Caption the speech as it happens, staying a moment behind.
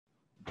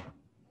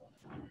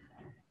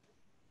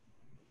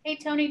Hey,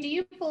 Tony, do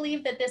you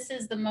believe that this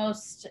is the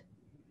most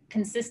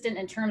consistent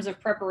in terms of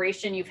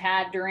preparation you've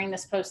had during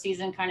this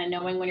postseason, kind of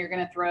knowing when you're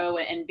going to throw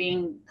and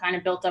being kind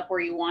of built up where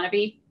you want to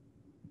be?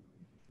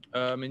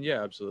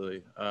 Yeah,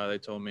 absolutely. They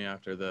told me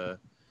after the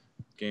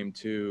game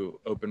 2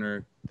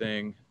 opener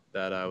thing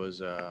that I was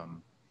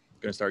going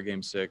to start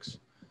game 6.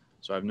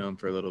 So I've known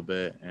for a little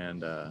bit,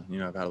 and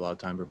I've had a lot of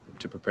time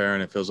to prepare,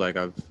 and it feels like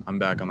I'm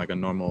back on like a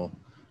normal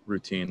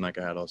routine like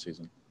I had all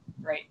season.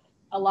 Right.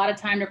 A lot of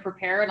time to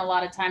prepare and a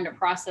lot of time to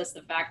process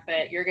the fact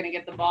that you're going to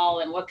get the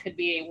ball in what could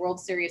be a World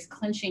Series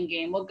clinching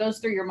game. What goes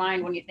through your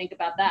mind when you think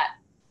about that?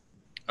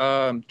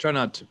 Try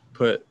not to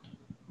put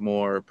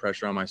more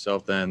pressure on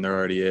myself than there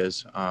already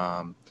is.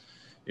 I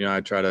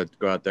try to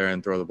go out there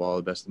and throw the ball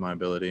the best of my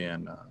ability,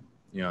 and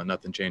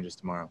nothing changes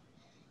tomorrow.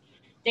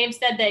 Dave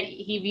said that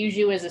he views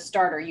you as a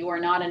starter. You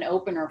are not an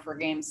opener for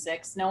game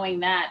 6.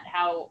 Knowing that,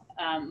 how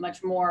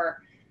much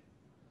more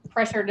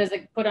pressure does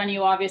it put on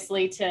you,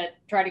 obviously, to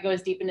try to go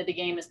as deep into the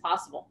game as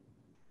possible?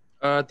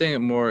 I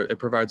think it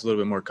provides a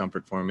little bit more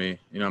comfort for me.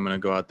 I'm going to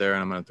go out there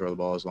and I'm going to throw the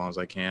ball as long as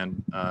I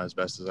can, as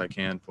best as I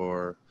can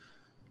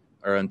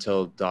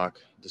until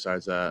Doc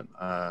decides that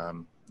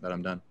I'm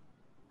done.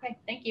 Okay,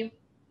 thank you.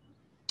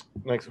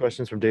 Next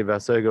question is from Dave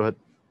Vassay. Go ahead.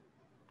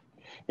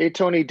 Hey,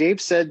 Tony,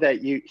 Dave said that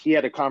he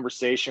had a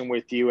conversation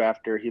with you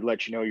after he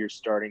let you know you're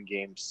starting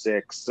game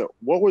 6. So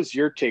what was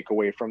your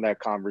takeaway from that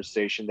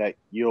conversation that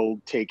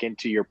you'll take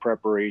into your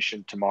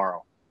preparation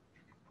tomorrow?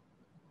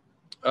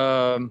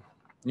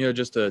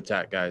 Just to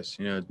attack guys,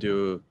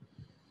 go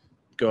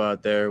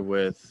out there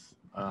with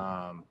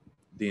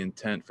the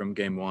intent from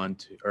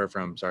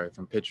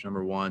from pitch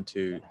number 1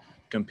 to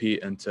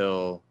compete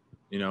until,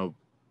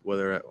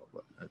 whether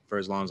for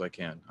as long as I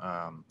can,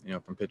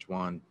 from pitch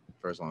 1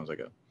 for as long as I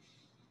go.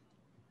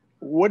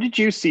 What did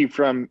you see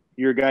from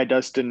your guy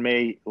Dustin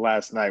May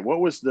last night?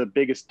 What was the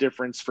biggest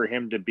difference for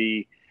him to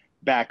be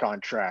back on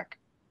track?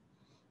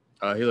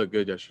 He looked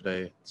good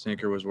yesterday.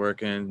 Sinker was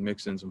working,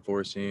 mixing some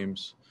four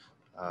seams.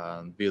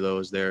 Velo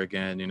was there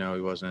again. He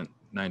wasn't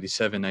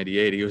 97,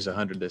 98. He was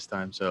 100 this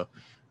time. So,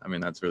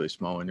 that's really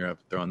small when you're up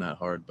throwing that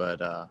hard.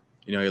 But,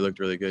 he looked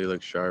really good. He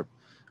looked sharp.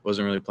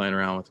 Wasn't really playing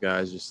around with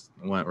guys. Just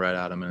went right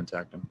at him and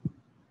attacked him.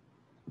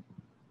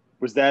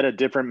 Was that a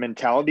different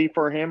mentality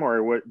for him,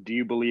 or what? Do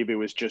you believe it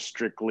was just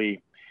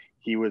strictly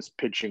he was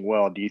pitching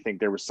well? Do you think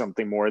there was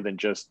something more than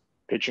just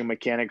pitching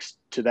mechanics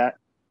to that?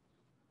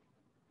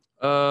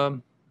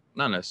 Not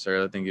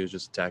necessarily. I think he was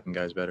just attacking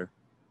guys better.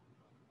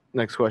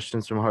 Next question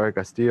is from Jorge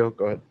Castillo.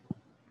 Go ahead.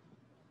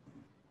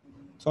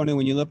 Tony,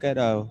 when you look at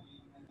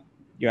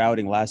your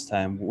outing last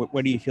time,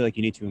 what do you feel like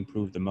you need to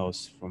improve the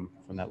most from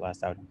that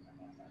last outing?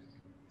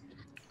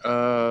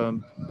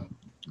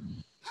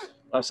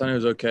 Last time it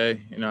was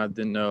okay. I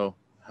didn't know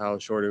how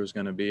short it was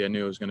going to be. I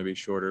knew it was going to be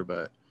shorter,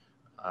 but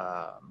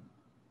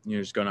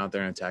just going out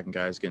there and attacking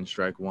guys, getting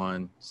strike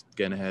 1,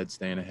 getting ahead,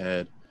 staying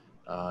ahead.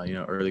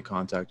 Early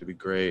contact would be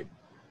great.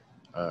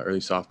 Early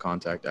soft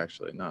contact,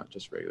 actually, not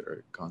just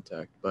regular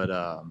contact. But,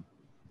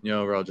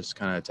 overall just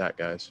kind of attack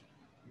guys.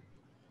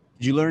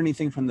 Did you learn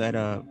anything from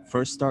that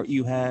first start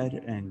you had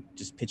and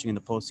just pitching in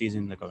the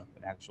postseason, like an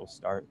actual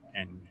start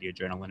and the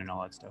adrenaline and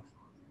all that stuff?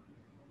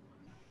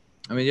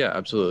 Yeah,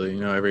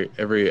 absolutely.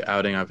 Every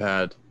outing I've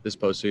had this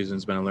postseason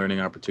has been a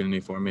learning opportunity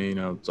for me.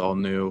 It's all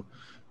new.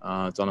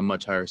 It's on a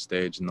much higher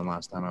stage than the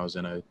last time I was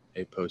in a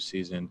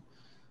postseason.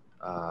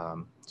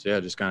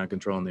 Just kind of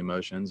controlling the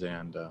emotions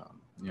and,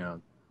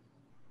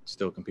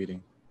 still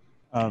competing.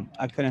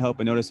 I couldn't help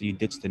but notice that you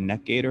ditched the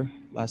neck gaiter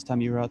last time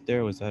you were out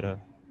there. Was that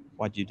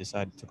why'd you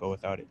decide to go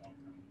without it?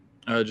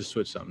 Just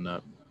switch something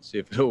up, see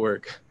if it'll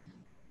work.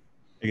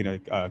 You're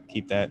going to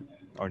keep that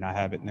or not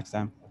have it next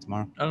time,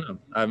 tomorrow? I don't know.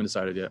 I haven't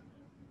decided yet.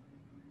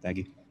 Thank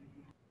you.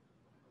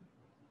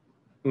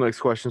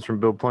 Next question is from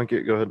Bill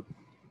Plunkett. Go ahead.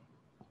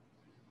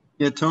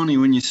 Yeah, Tony,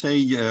 when you say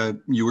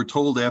you were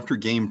told after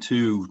game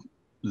 2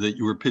 that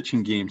you were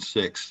pitching game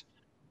 6,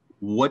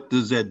 what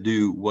does that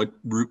do? What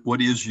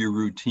is your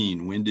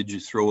routine? When did you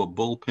throw a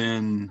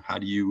bullpen? How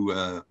do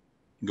you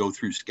go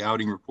through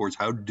scouting reports?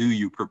 How do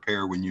you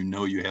prepare when you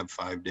know you have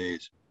 5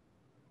 days?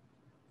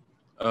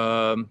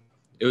 I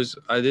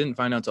didn't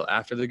find out until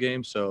after the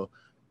game, so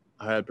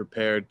I had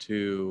prepared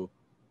to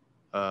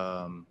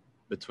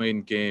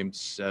between game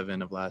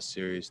 7 of last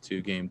series to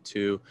game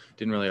 2.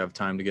 Didn't really have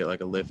time to get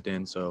like a lift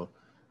in, so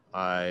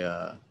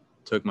I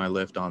took my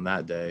lift on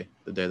that day,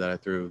 the day that I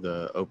threw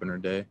the opener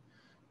day.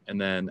 And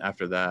then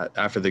after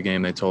the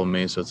game, they told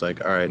me, so it's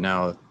like, all right,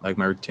 now like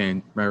my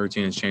routine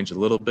has changed a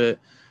little bit,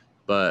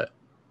 but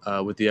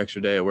with the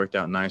extra day, it worked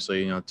out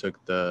nicely.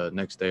 Took the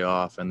next day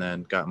off and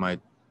then got my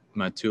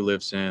 2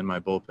 lifts in. My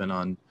bullpen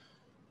on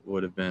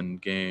would have been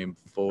game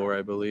 4,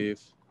 I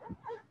believe.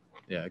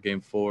 Yeah,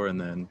 game 4, and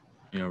then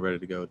ready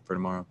to go for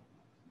tomorrow.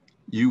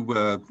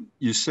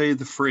 You say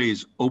the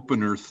phrase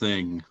opener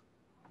thing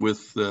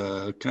with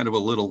kind of a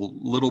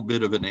little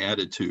bit of an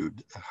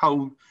attitude.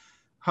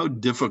 How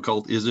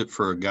difficult is it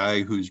for a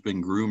guy who's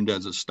been groomed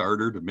as a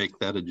starter to make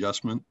that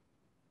adjustment?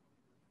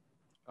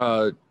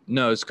 No,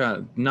 it's kind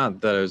of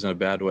not that it was in a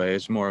bad way.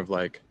 It's more of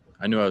like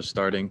I knew I was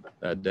starting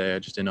that day. I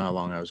just didn't know how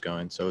long I was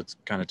going. So it's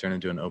kind of turned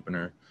into an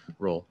opener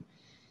role.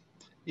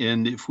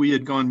 And if we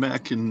had gone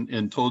back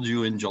and told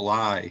you in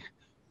July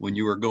when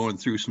you were going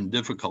through some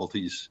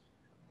difficulties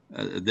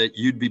that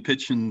you'd be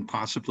pitching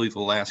possibly the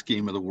last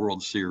game of the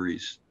World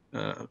Series,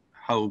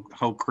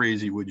 how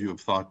crazy would you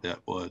have thought that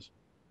was?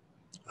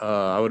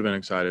 I would have been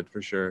excited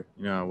for sure.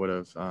 I would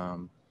have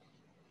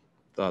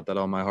thought that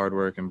all my hard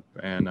work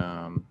and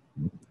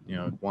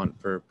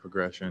want for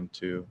progression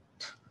to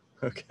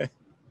okay.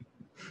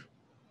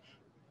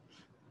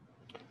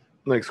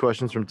 Next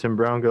question's from Tim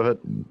Brown. Go ahead.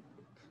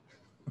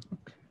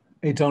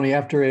 Hey, Tony,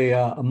 after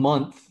a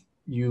month,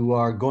 you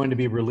are going to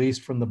be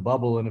released from the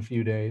bubble in a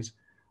few days.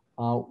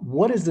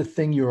 What is the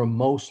thing you're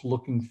most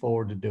looking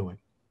forward to doing?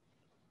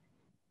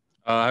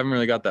 I haven't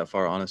really got that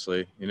far,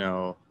 honestly.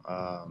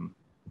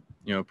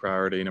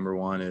 Priority number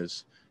one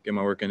is get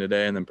my work in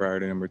today, and then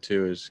priority number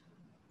two is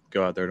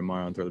go out there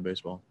tomorrow and throw the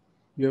baseball.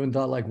 You haven't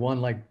thought I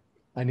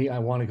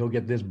want to go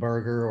get this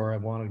burger, or I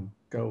want to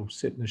go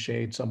sit in the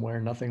shade somewhere?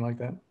 Nothing like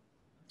that?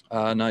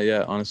 Not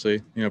yet,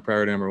 honestly.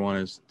 Priority number one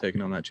is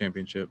taking on that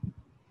championship.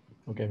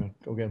 Okay, man.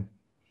 Go get him.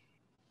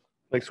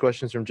 Next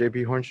question is from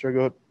JP Hornstra. Go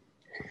ahead.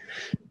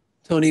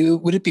 Tony,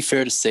 would it be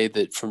fair to say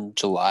that from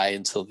July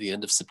until the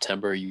end of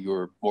September, you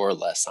were more or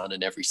less on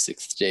an every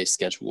sixth day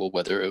schedule,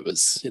 whether it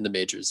was in the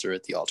majors or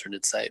at the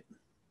alternate site?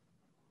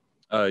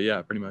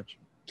 Yeah, pretty much.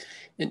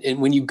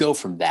 And when you go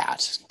from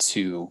that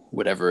to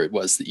whatever it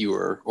was that you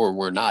were or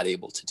were not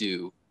able to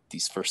do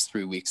these first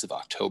 3 weeks of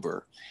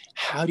October,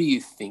 how do you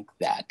think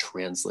that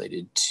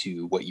translated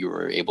to what you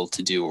were able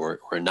to do or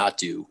not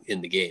do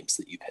in the games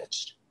that you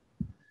pitched?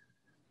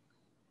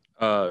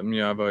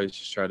 I've always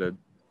just tried to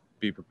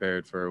be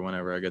prepared for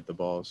whenever I get the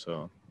ball.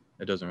 So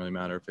it doesn't really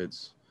matter if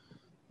it's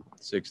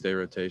 6-day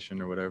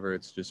rotation or whatever.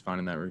 It's just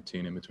finding that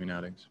routine in between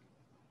outings.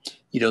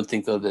 You don't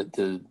think, though, that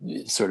the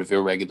sort of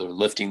irregular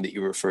lifting that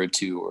you referred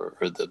to or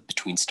the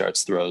between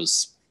starts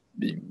throws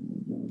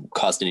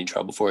caused any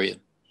trouble for you?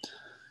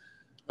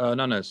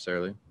 Not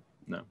necessarily.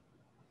 No.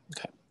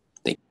 Okay.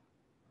 Thank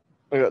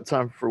I you. got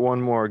time for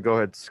one more. Go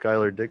ahead,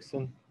 Skylar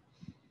Dixon.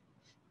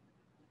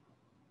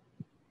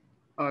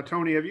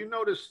 Tony, have you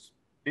noticed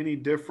any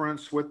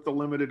difference with the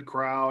limited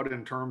crowd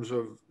in terms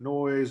of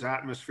noise,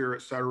 atmosphere,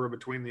 et cetera,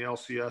 between the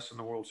LCS and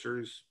the World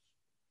Series?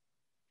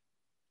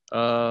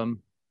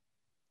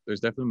 There's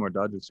definitely more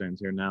Dodgers fans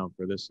here now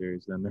for this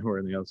series than there were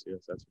in the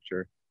LCS, that's for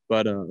sure.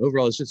 But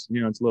overall, it's just,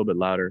 it's a little bit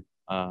louder.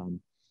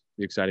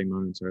 The exciting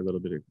moments are a little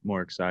bit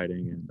more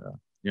exciting, and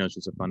it's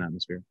just a fun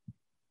atmosphere.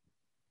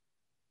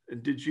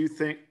 Did you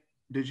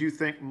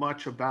think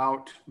much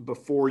about,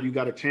 before you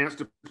got a chance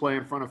to play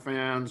in front of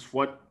fans,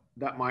 what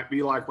that might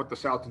be like, what the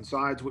sights and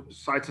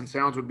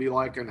sounds would be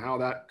like, and how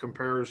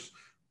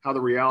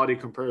the reality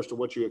compares to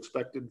what you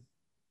expected?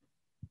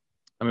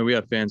 I mean, we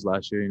had fans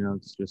last year,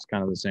 it's just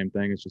kind of the same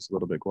thing. It's just a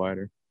little bit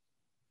quieter.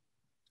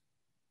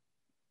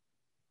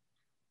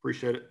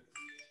 Appreciate it.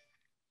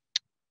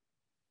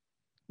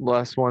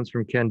 Last one's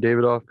from Ken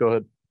Davidoff. Go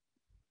ahead.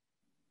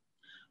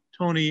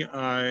 Tony,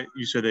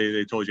 you said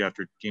they told you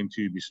after game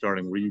 2 you'd be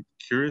starting. Were you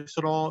curious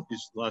at all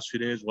these last few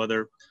days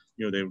whether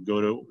they would go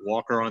to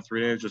Walker on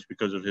 3 days just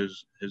because of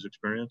his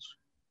experience?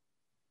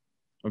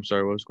 I'm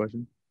sorry, what was the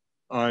question?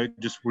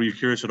 Just were you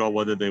curious at all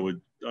whether they would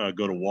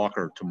go to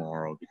Walker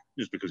tomorrow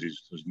just because he's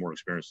more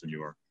experienced than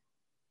you are?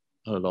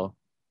 Not at all.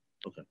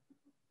 Okay.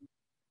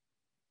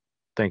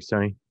 Thanks,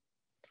 Tony.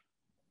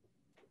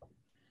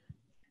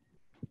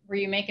 Were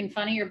you making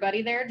fun of your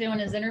buddy there doing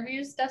his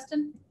interviews,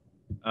 Dustin?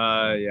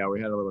 Yeah, we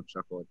had a little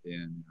chuckle at the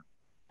end.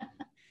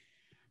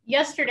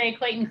 Yesterday,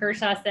 Clayton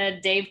Kershaw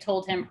said Dave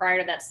told him prior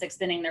to that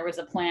 6th inning there was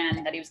a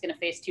plan that he was going to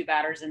face 2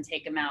 batters and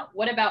take him out.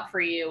 What about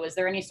for you? Was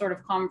there any sort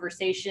of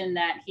conversation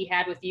that he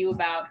had with you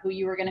about who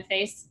you were going to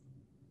face?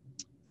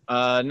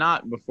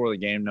 Not before the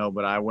game, no,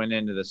 but I went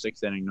into the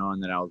 6th inning knowing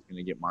that I was going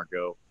to get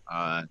Marco.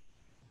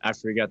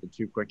 After he got the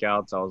 2 quick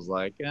outs, I was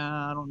like,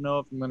 I don't know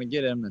if I'm going to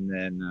get him. And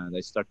then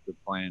they stuck to the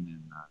plan,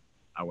 and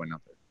I went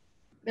out there.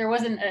 There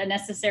wasn't a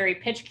necessary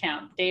pitch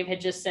count. Dave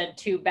had just said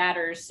 2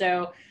 batters.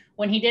 So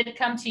when he did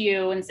come to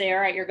you and say,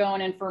 all right, you're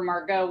going in for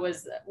Margot,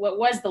 what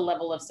was the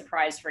level of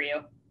surprise for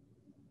you?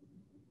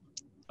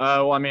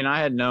 Well, I mean, I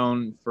had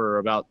known for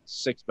about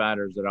 6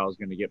 batters that I was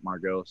going to get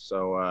Margot,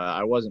 so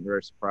I wasn't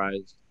very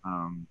surprised.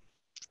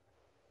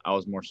 I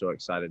was more so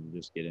excited to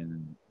just get in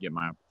and get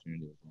my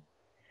opportunity.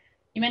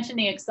 You mentioned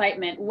the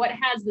excitement. What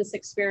has this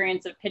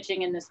experience of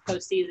pitching in this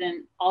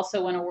postseason,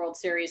 also in a World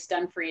Series,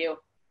 done for you?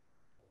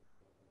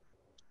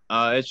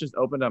 It's just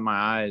opened up my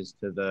eyes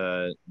to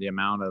the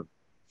amount of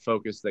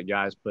focus that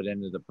guys put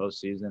into the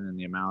postseason and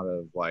the amount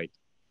of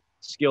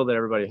skill that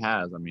everybody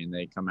has. I mean,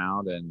 they come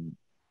out and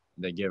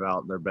they give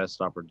out their best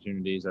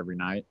opportunities every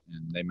night,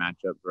 and they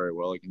match up very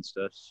well against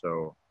us.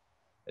 So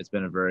it's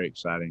been a very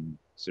exciting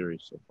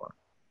series so far.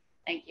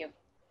 Thank you.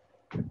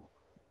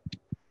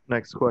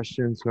 Next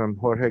question is from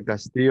Jorge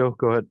Castillo.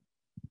 Go ahead.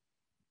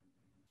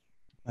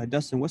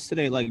 Dustin, what's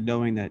today like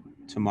knowing that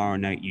tomorrow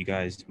night you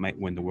guys might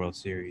win the World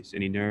Series?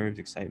 Any nerves,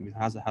 excitement?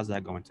 How's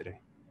that going today?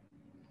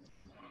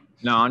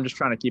 No, I'm just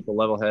trying to keep a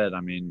level head.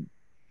 I mean,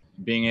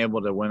 being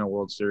able to win a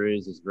World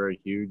Series is very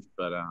huge,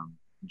 but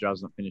the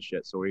job's not finished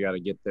yet. So we got to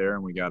get there,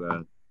 and we got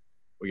to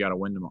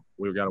win tomorrow.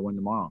 We got to win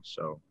tomorrow.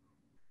 So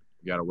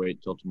we got to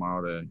wait till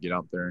tomorrow to get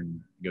out there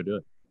and go do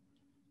it.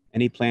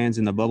 Any plans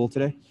in the bubble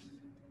today?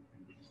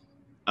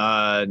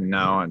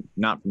 No,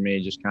 not for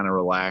me. Just kind of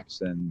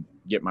relax and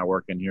get my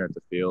work in here at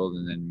the field,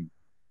 and then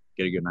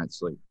get a good night's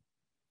sleep.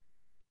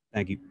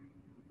 Thank you.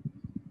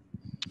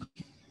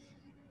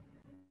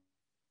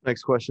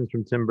 Next question is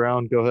from Tim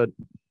Brown. Go ahead.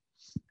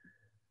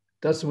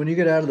 Dustin, when you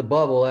get out of the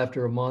bubble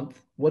after a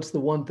month, what's the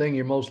one thing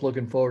you're most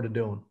looking forward to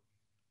doing?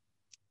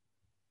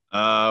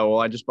 Well,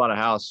 I just bought a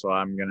house, so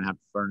I'm gonna have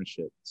to furnish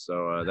it.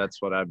 So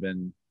that's what I've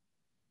been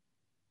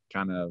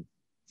kind of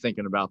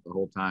thinking about the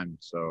whole time.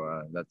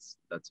 So that's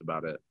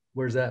about it.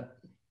 Where's that?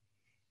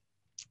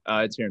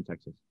 It's here in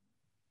Texas.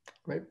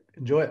 Great.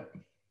 Enjoy it.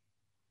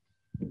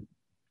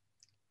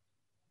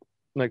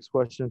 Next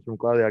question is from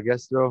Claudia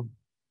Agestro.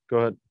 Go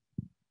ahead.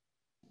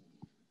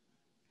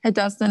 Hey,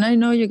 Dustin, I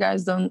know you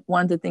guys don't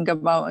want to think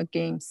about a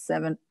game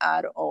 7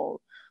 at all,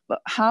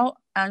 but how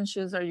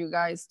anxious are you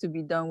guys to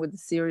be done with the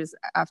series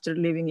after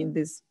living in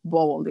this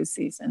bubble this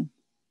season?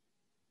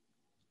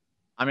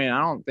 I mean, I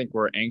don't think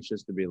we're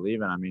anxious to be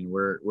leaving. I mean,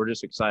 we're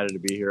just excited to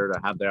be here, to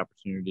have the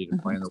opportunity to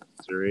play in the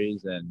World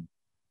Series and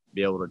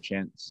be able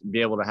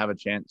to have a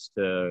chance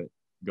to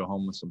go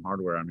home with some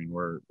hardware. I mean,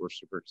 we're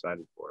super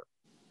excited for it.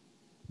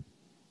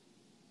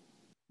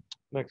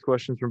 Next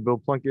question is from Bill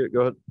Plunkett.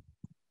 Go ahead.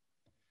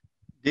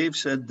 Dave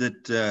said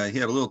that he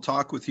had a little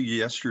talk with you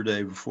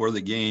yesterday before the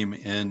game,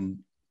 and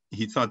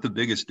he thought the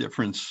biggest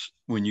difference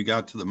when you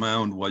got to the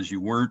mound was you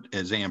weren't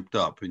as amped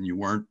up and you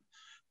weren't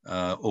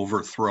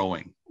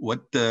overthrowing.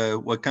 What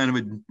kind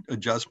of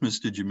adjustments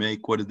did you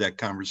make? What did that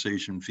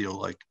conversation feel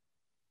like?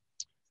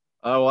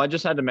 Well, I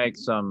just had to make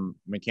some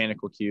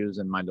mechanical cues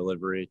in my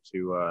delivery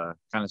to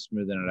kind of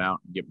smoothen it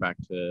out and get back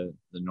to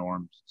the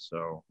norms.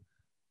 So,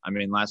 I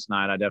mean, last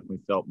night I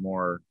definitely felt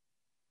more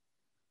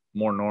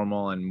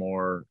normal and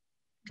more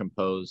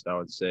composed, I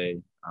would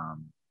say,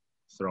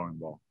 throwing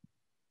ball.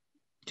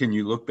 Can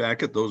you look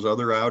back at those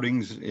other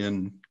outings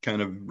and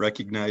kind of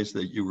recognize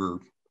that you were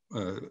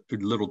a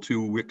little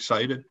too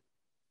excited?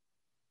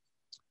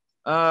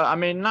 I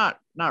mean, not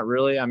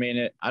really. I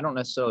mean, I don't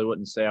necessarily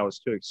wouldn't say I was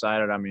too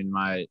excited. I mean,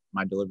 my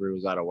delivery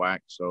was out of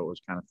whack, so it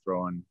was kind of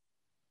throwing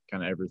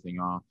kind of everything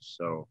off.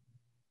 So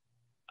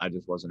I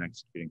just wasn't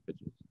executing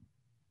pitches.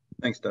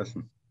 Thanks,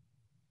 Dustin.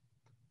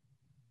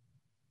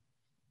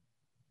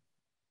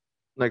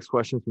 Next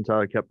question from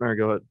Tyler Kepner.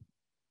 Go ahead.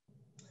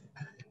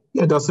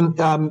 Yeah, Dustin,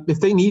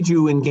 if they need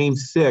you in game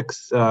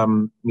 6,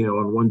 on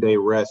 1 day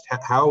rest,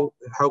 how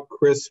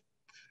crisp,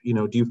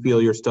 do you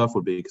feel your stuff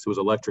would be? Because it was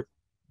electric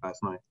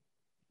last night.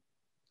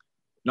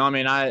 No, I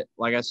mean,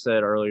 like I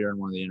said earlier in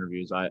one of the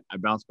interviews, I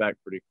bounced back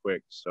pretty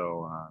quick,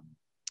 so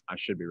I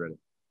should be ready.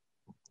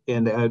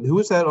 And who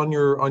is that on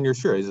your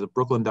shirt? Is it a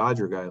Brooklyn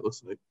Dodger guy? It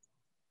looks like.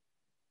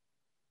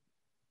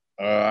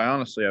 I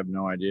honestly have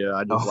no idea.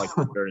 I just like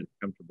to wear it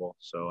comfortable,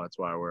 so that's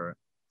why I wear it.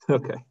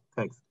 Okay,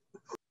 thanks.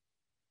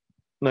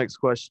 Next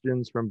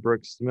question's from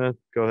Brooke Smith.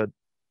 Go ahead.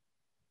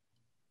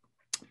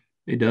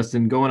 Hey,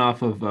 Dustin, going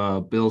off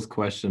of Bill's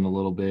question a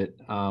little bit.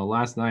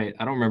 Last night,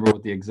 I don't remember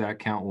what the exact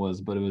count was,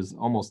 but it was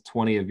almost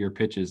 20 of your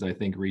pitches, I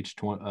think, reached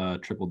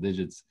triple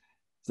digits.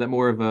 Is that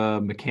more of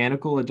a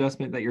mechanical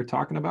adjustment that you're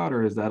talking about,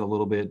 or is that a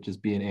little bit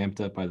just being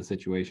amped up by the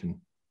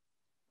situation?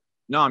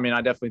 No, I mean,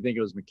 I definitely think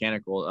it was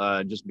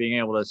mechanical. Just being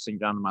able to sink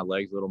down to my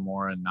legs a little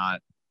more and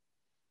not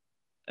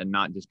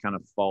just kind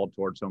of fall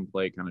towards home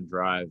plate, kind of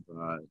drive,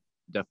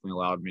 definitely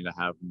allowed me to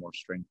have more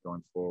strength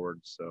going forward.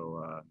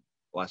 So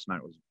last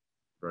night was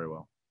very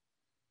well.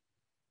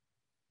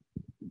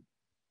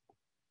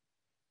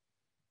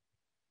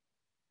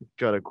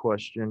 Got a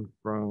question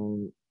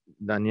from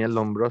Daniel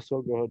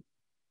Lombroso. Go ahead.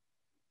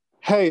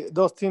 Hey,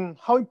 Dustin,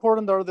 how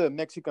important are the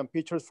Mexican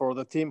pitchers for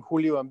the team,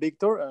 Julio and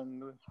Victor?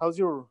 And what's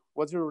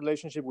your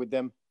relationship with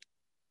them?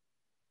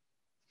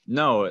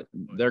 No,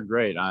 they're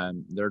great.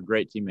 They're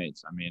great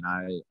teammates. I mean,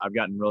 I've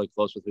gotten really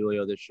close with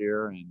Julio this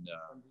year, and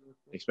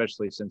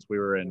especially since we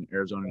were in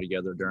Arizona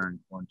together during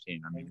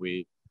quarantine. I mean,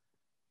 we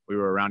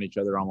were around each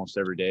other almost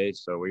every day,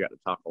 so we got to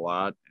talk a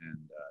lot. And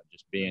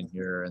just being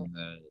here in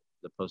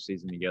the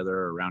postseason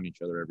together, around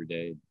each other every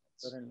day,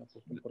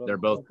 they're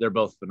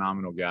both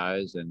phenomenal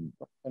guys and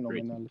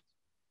great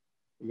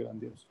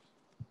teammates.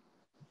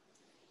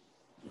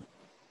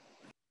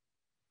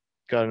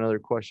 Got another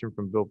question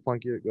from Bill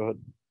Plunkett. Go ahead.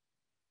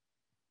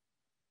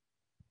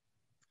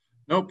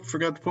 Nope,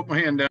 forgot to put my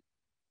hand down.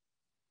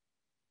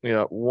 We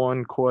got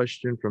one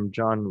question from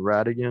John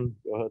Radigan.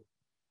 Go ahead.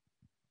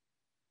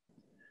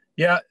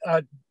 Yeah,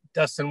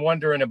 Dustin,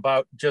 wondering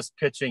about just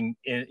pitching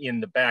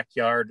in the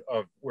backyard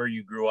of where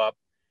you grew up,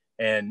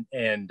 and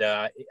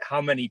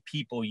how many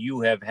people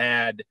you have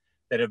had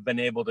that have been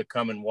able to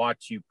come and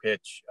watch you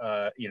pitch,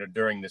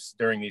 during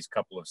these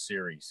couple of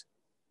series.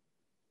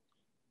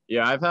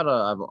 Yeah, I've had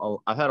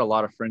a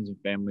lot of friends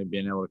and family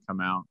being able to come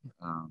out.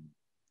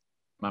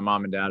 my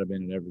mom and dad have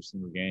been at every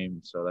single game,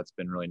 so that's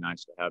been really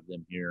nice to have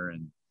them here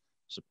and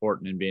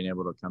supporting and being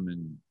able to come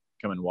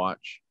and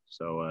watch.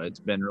 So it's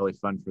been really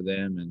fun for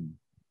them, and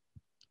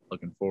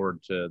looking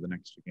forward to the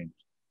next 2 games.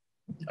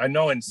 I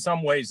know in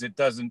some ways it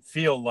doesn't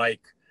feel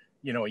like,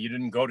 you know, you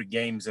didn't go to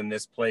games in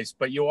this place,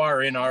 but you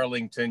are in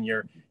Arlington.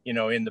 You're, you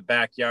know, in the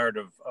backyard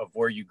of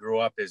where you grew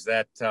up. Is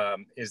that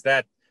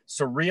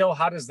surreal?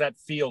 How does that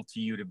feel to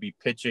you to be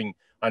pitching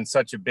on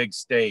such a big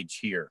stage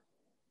here?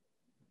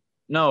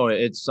 No,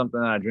 it's something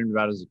that I dreamed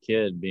about as a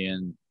kid,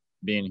 being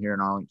here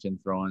in Arlington,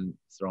 throwing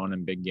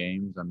in big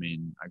games. I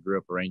mean, I grew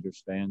up a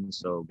Rangers fan,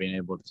 so being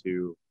able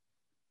to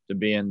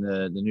be in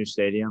the new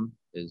stadium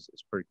is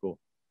pretty cool.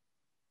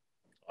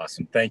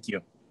 Awesome. Thank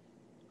you.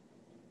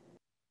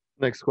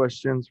 Next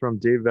question's from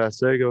Dave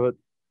Vasse. Go ahead.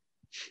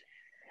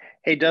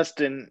 Hey,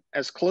 Dustin,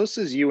 as close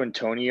as you and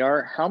Tony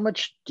are, how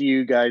much do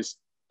you guys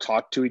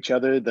talk to each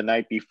other the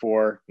night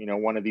before, you know,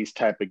 one of these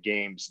type of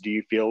games? Do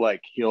you feel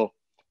like he'll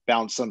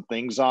bounce some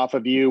things off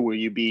of you? Will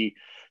you be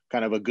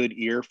kind of a good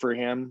ear for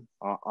him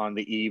on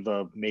the eve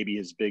of maybe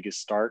his biggest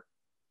start?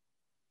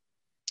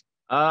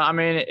 I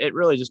mean, it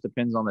really just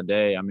depends on the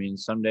day. I mean,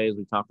 some days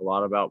we talk a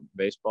lot about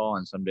baseball,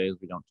 and some days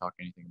we don't talk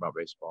anything about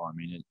baseball. I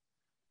mean,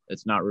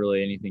 it's not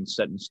really anything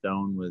set in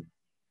stone with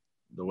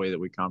the way that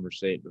we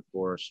conversate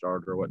before a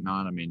start or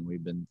whatnot. I mean,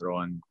 we've been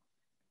throwing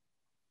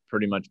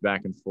pretty much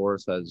back and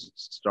forth as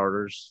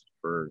starters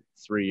for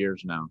 3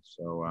 years now.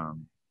 So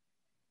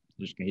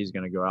he's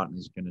going to go out and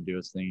he's going to do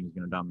his thing. He's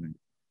going to dominate.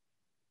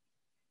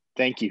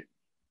 Thank you.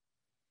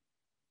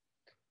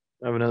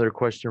 I have another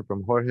question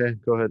from Jorge.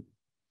 Go ahead.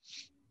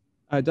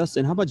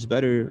 Dustin, how much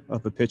better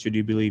of a pitcher do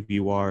you believe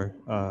you are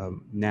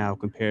now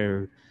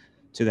compared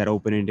to that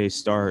opening day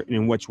start? And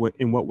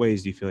in what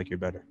ways do you feel like you're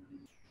better?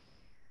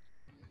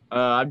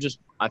 I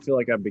feel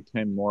like I've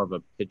become more of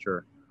a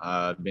pitcher,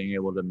 being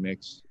able to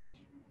mix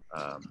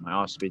my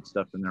off-speed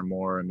stuff in there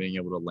more and being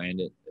able to land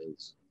it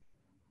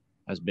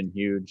has been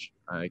huge,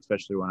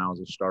 especially when I was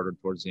a starter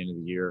towards the end of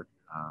the year.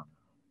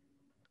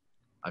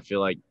 I feel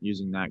like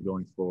using that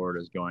going forward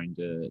is going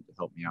to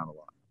help me out a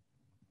lot.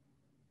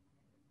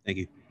 Thank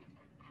you.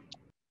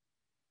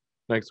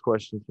 Next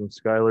question from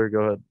Skylar.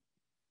 Go ahead.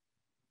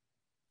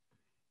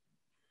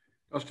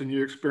 Dustin,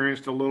 you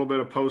experienced a little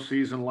bit of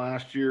postseason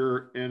last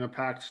year in a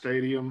packed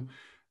stadium.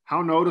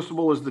 How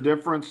noticeable is the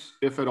difference,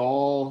 if at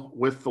all,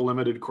 with the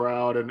limited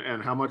crowd,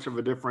 and how much of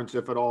a difference,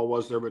 if at all,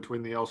 was there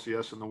between the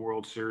LCS and the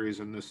World Series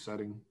in this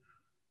setting?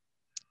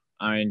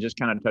 I mean, just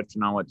kind of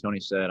touching on what Tony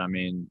said, I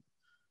mean,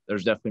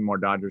 there's definitely more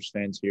Dodgers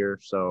fans here.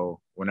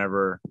 So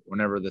whenever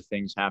the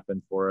things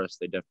happen for us,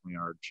 they definitely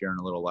are cheering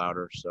a little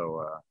louder.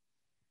 So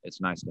it's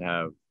nice to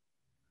have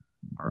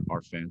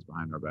our fans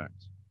behind our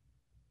backs.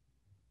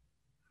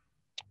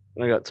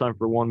 I got time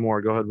for one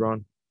more. Go ahead,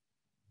 Ron.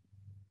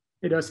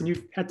 Hey, Dustin,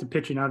 you've had to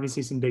pitch in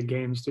obviously some big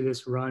games to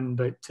this run,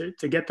 but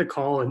to get the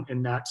call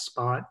in that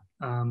spot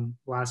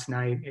last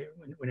night,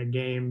 when a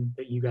game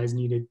that you guys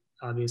needed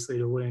obviously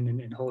to win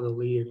and hold a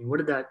lead, I mean, what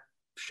did that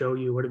show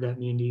you? What did that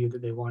mean to you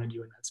that they wanted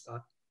you in that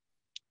spot?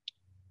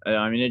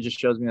 I mean, it just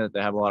shows me that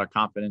they have a lot of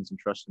confidence and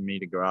trust in me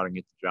to go out and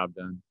get the job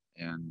done,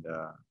 and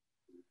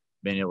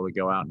being able to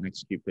go out and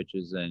execute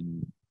pitches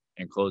and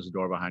close the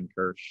door behind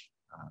Kirsch.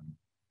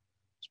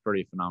 It's a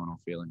pretty phenomenal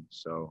feeling.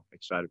 So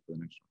excited for the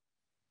next one.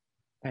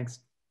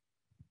 Thanks.